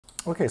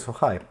Okay, so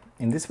hi.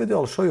 In this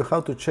video I'll show you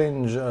how to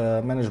change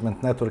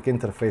management network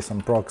interface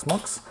on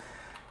ProxMox.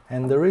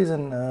 And the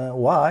reason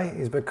why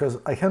is because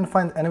I can't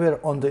find anywhere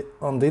on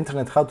the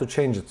internet how to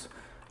change it.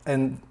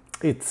 And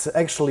it's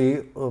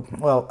actually,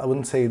 well, I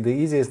wouldn't say the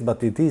easiest,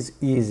 but it is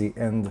easy.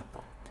 And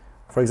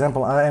for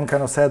example, I am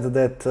kind of sad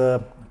that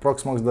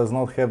ProxMox does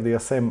not have the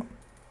same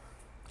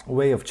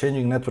way of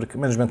changing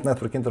management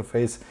network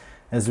interface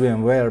as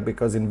VMware,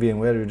 because in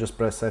VMware you just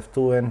press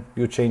F2 and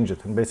you change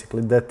it, and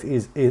basically that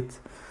is it.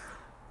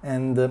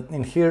 And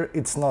in here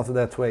it's not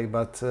that way,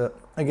 but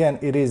again,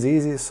 it is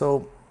easy,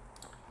 so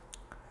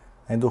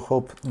I do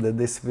hope that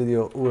this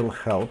video will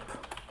help.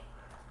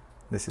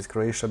 This is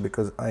Croatia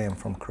because I am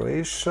from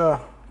Croatia.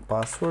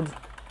 Password.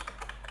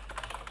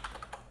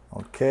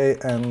 Okay,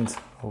 and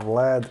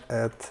Vlad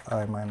at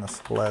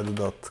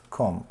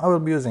i-vlad.com. I will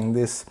be using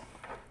this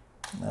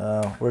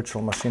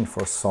virtual machine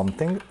for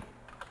something.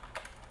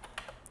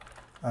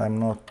 I'm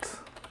not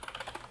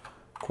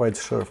quite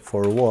sure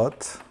for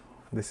what.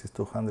 This is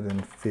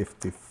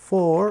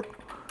 254,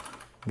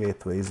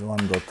 gateway is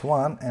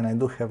 1.1, and I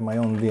do have my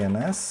own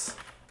DNS.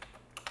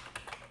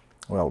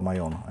 Well, my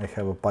own, I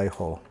have a pi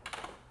hole.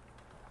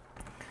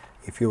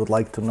 If you would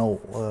like to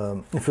know,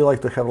 if you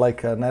like to have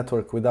like a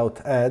network without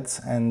ads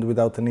and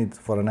without a need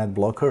for an ad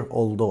blocker,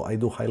 although I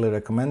do highly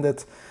recommend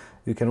it,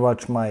 you can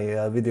watch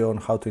my video on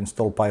how to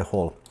install pi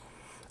hole.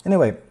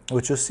 Anyway,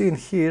 what you see in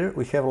here,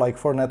 we have like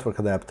 4 network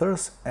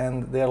adapters,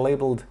 and they are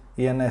labeled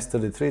ENS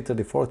 33,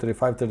 34,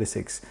 35,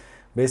 36.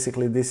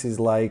 Basically, this is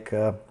like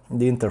the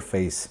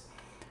interface,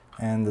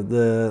 and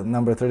the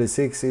number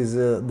 36 is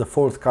the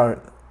 4th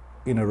card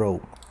in a row.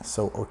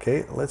 So,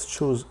 okay, let's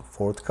choose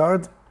 4th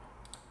card.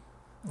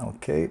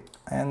 Okay,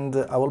 and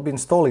I will be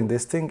installing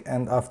this thing,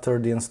 and after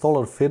the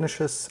installer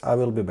finishes, I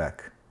will be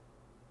back.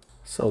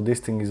 So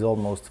this thing is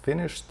almost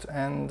finished,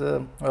 and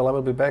well, I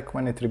will be back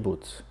when it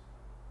reboots.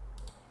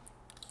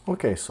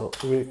 Okay, so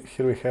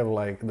here we have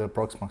like the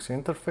ProxMox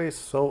interface,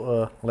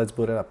 so let's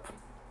boot it up.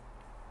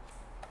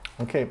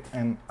 Okay,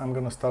 and I'm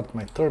gonna start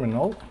my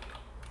terminal,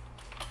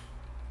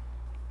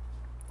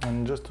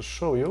 and just to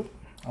show you,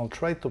 I'll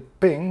try to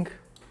ping,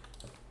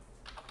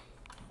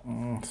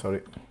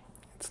 sorry,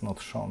 it's not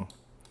shown,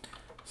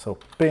 so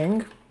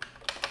ping,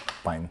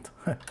 pint,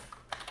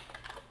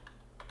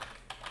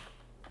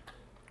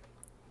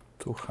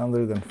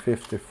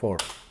 254.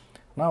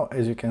 Now,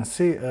 as you can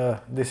see,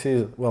 this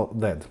is, well,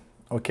 dead.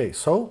 Okay,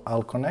 so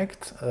I'll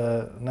connect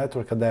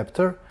network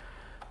adapter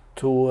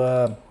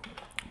to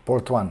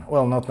port 1.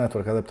 Well, not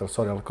network adapter,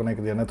 sorry, I'll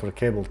connect the network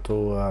cable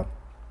to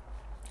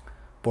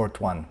port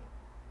 1.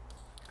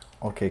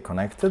 Okay,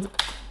 connected.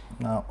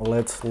 Now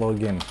let's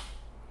log in.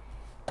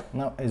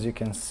 Now, as you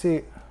can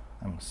see,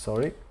 I'm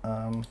sorry,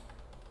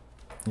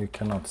 you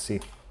cannot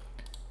see.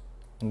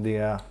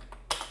 The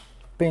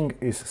ping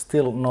is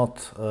still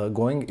not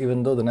going,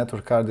 even though the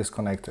network card is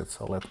connected.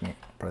 So let me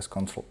press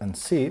Ctrl and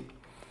C.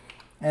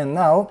 And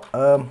now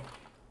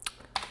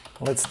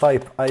let's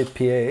type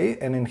IPA,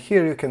 and in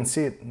here you can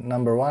see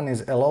number 1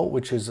 is LO,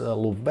 which is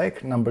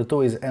Loopback, number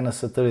 2 is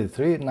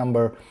NS33,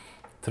 number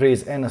 3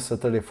 is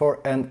NS34,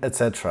 and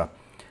etc.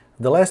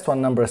 The last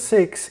one, number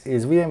 6,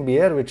 is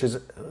VMBR, which is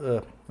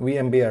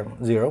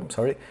VMBR 0,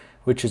 sorry,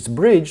 which is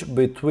bridge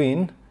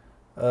between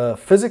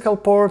physical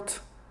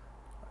port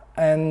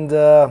and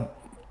the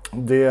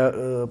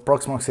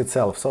ProxMox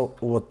itself. So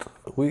what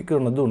we're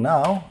gonna do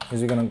now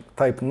is we're gonna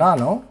type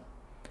nano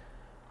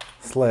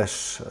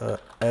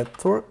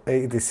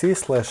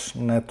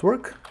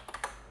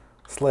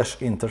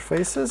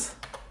etc/network/interfaces,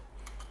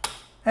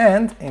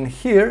 and in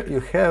here you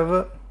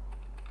have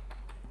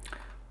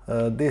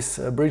this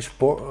bridge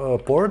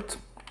ports,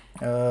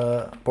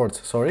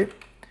 sorry,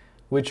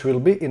 which will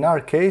be in our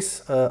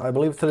case I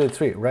believe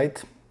 33,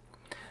 right?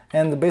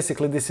 And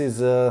basically this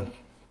is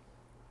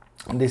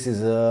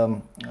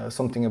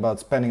something about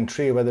spanning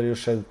tree, whether you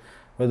should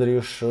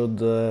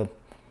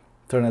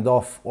turn it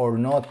off or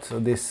not,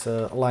 this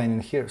line in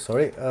here,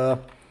 sorry,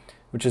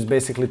 which is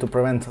basically to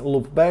prevent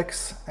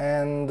loopbacks,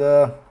 and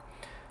the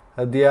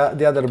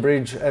other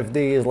bridge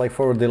FD is like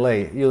for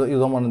delay. You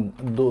don't want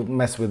to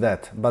mess with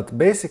that, but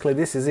basically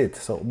this is it.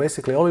 So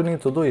basically all you need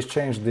to do is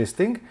change this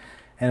thing,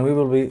 and we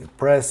will be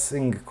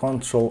pressing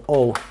Ctrl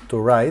O to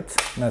write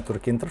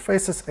network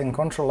interfaces and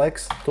Ctrl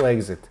X to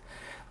exit.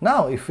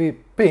 Now if we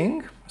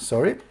ping,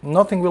 sorry,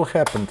 nothing will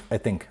happen, I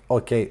think.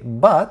 Okay,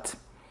 but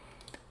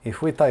if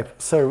we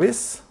type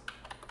service,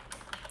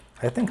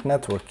 I think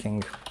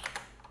networking,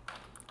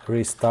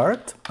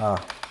 restart,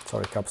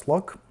 sorry, caps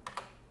lock,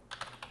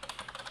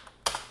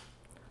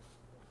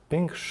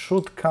 ping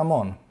should come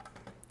on.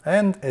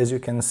 And as you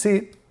can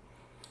see,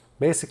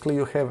 basically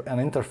you have an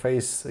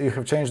interface, you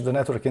have changed the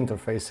network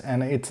interface,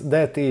 and it's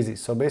that easy.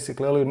 So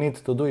basically all you need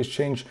to do is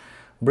change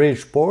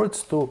bridge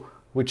ports to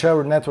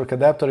whichever network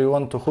adapter you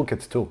want to hook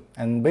it to.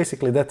 And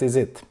basically that is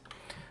it.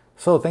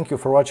 So thank you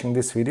for watching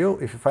this video.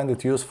 If you find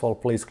it useful,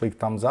 please click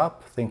thumbs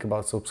up, think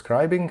about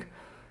subscribing,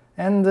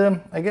 and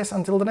I guess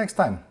until the next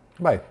time,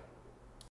 bye.